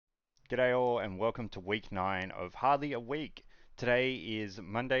G'day all and welcome to week 9 of Hardly a Week. Today is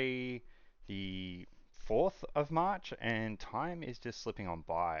Monday the 4th of March and time is just slipping on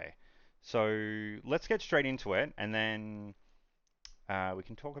by. So let's get straight into it and then we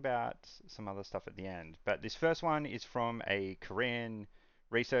can talk about some other stuff at the end. But this first one is from a Korean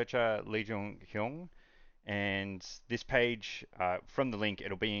researcher, Lee Jung Hyung, and this page, from the link,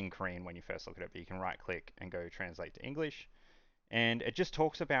 it'll be in Korean when you first look at it, but you can right click and go translate to English. And it just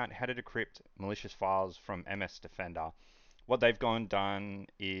talks about how to decrypt malicious files from MS Defender. What they've done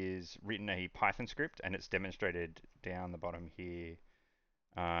is written a Python script, and it's demonstrated down the bottom here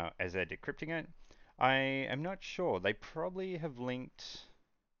as they're decrypting it. I am not sure. They probably have linked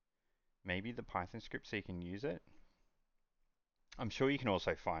maybe the Python script so you can use it. I'm sure you can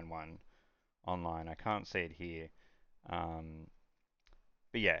also find one online. I can't see it here. Um,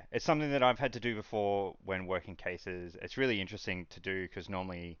 but yeah, it's something that I've had to do before when working cases. It's really interesting to do because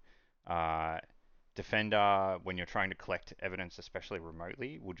normally uh, Defender, when you're trying to collect evidence, especially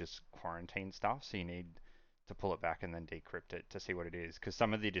remotely, will just quarantine stuff. So you need to pull it back and then decrypt it to see what it is. Because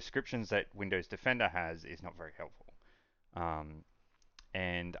some of the descriptions that Windows Defender has is not very helpful. Um,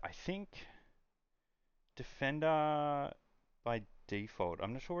 and I think Defender by default,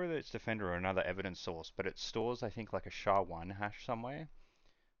 I'm not sure whether it's Defender or another evidence source, but it stores, I think, like a SHA-1 hash somewhere.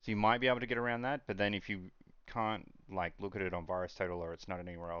 So you might be able to get around that, but then if you can't like look at it on VirusTotal or it's not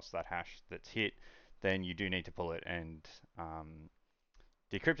anywhere else that hash that's hit, then you do need to pull it and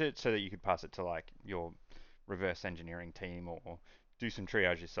decrypt it so that you could pass it to like your reverse engineering team or do some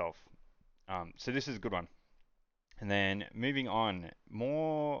triage yourself. So this is a good one. And then moving on,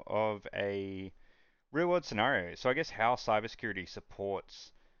 more of a real world scenario. So I guess how cybersecurity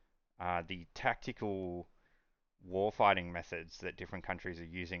supports the tactical warfighting methods that different countries are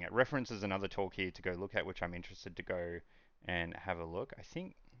using. It references another talk here to go look at, which I'm interested to go and have a look. I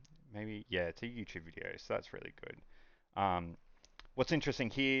think maybe, yeah, it's a YouTube video, so that's really good. What's interesting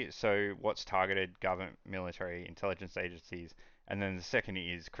here, so what's targeted government, military, intelligence agencies, and then the second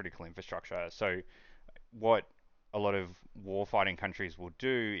is critical infrastructure. So what a lot of warfighting countries will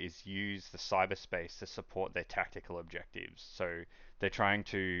do is use the cyberspace to support their tactical objectives. So they're trying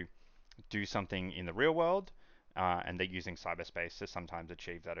to do something in the real world, and they're using cyberspace to sometimes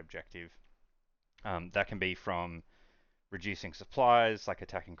achieve that objective. That can be from reducing supplies, like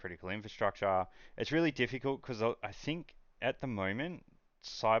attacking critical infrastructure. It's really difficult because I think at the moment,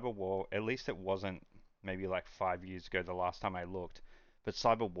 cyber war, at least it wasn't maybe like 5 years ago, the last time I looked, but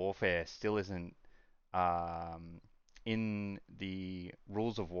cyber warfare still isn't in the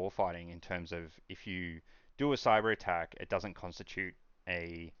rules of warfighting in terms of if you do a cyber attack, it doesn't constitute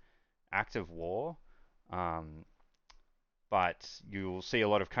a act of war. Um, but you'll see a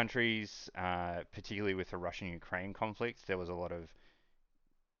lot of countries, particularly with the Russian-Ukraine conflict, there was a lot of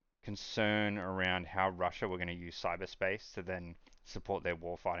concern around how Russia were going to use cyberspace to then support their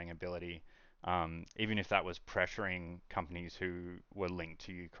warfighting ability, even if that was pressuring companies who were linked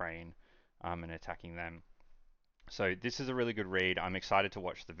to Ukraine and attacking them. So this is a really good read. I'm excited to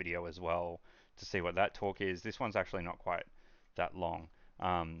watch the video as well to see what that talk is. This one's actually not quite that long.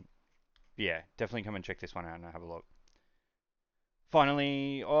 Yeah, definitely come and check this one out and have a look.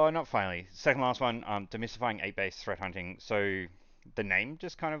 Finally, or not finally, second last one, demystifying 8-base threat hunting. So the name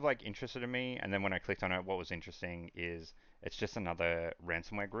just kind of like interested in me, and then when I clicked on it, what was interesting is it's just another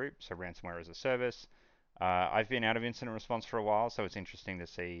ransomware group. So ransomware as a service. I've been out of incident response for a while, so it's interesting to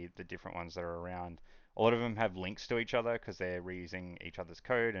see the different ones that are around. A lot of them have links to each other because they're reusing each other's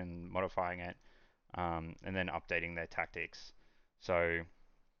code and modifying it, and then updating their tactics. So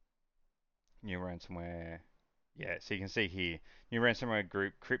new ransomware. Yeah, so you can see here, new ransomware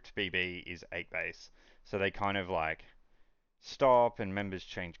group CryptBB is 8-base. So they kind of like stop and members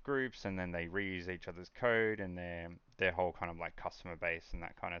change groups and then they reuse each other's code and their whole kind of like customer base and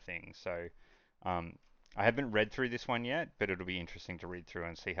that kind of thing. So um, I haven't read through this one yet, but it'll be interesting to read through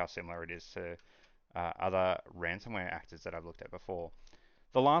and see how similar it is to other ransomware actors that I've looked at before.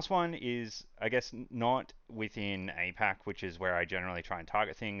 The last one is, I guess, not within APAC, which is where I generally try and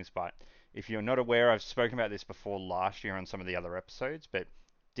target things. But if you're not aware, I've spoken about this before last year on some of the other episodes. But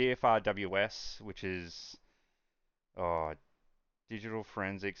DFRWS, which is oh, Digital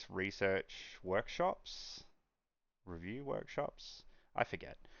Forensics Research Workshops, Review Workshops, I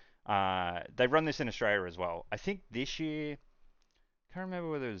forget. They run this in Australia as well. I think this year, can't remember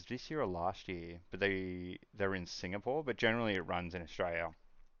whether it was this year or last year, but they're in Singapore. But generally, it runs in Australia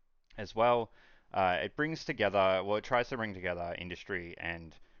as well. It brings together, well, it tries to bring together industry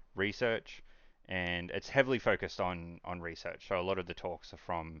and research, and it's heavily focused on research. So a lot of the talks are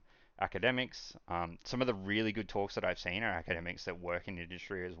from academics. Some of the really good talks that I've seen are academics that work in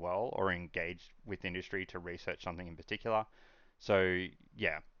industry as well or engaged with industry to research something in particular. So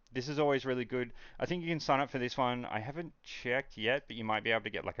yeah, this is always really good. I think you can sign up for this one. I haven't checked yet, but you might be able to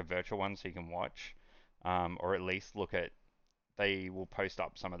get like a virtual one so you can watch, or at least look at. They will post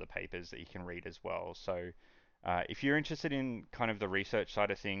up some of the papers that you can read as well. So if you're interested in kind of the research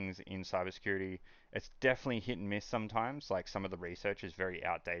side of things in cybersecurity, it's definitely hit and miss sometimes. Like some of the research is very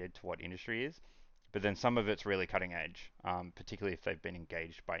outdated to what industry is, but then some of it's really cutting edge, particularly if they've been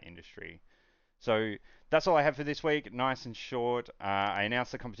engaged by industry. So that's all I have for this week. Nice and short. I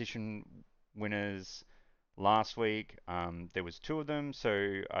announced the competition winners last week. There was two of them,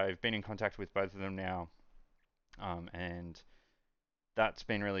 so I've been in contact with both of them now, and that's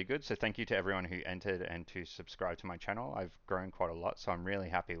been really good. So thank you to everyone who entered and to subscribe to my channel. I've grown quite a lot, so I'm really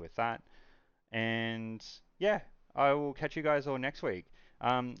happy with that. And yeah, I will catch you guys all next week.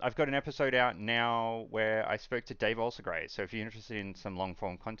 I've got an episode out now where I spoke to Dave Olsegray. So if you're interested in some long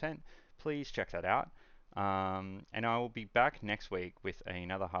form content, please check that out. And I will be back next week with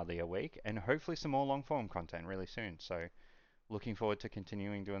another Hardly a Week and hopefully some more long form content really soon. So looking forward to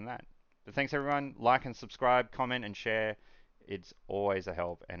continuing doing that. But thanks everyone. Like and subscribe, comment and share. It's always a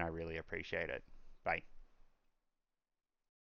help and I really appreciate it. Bye.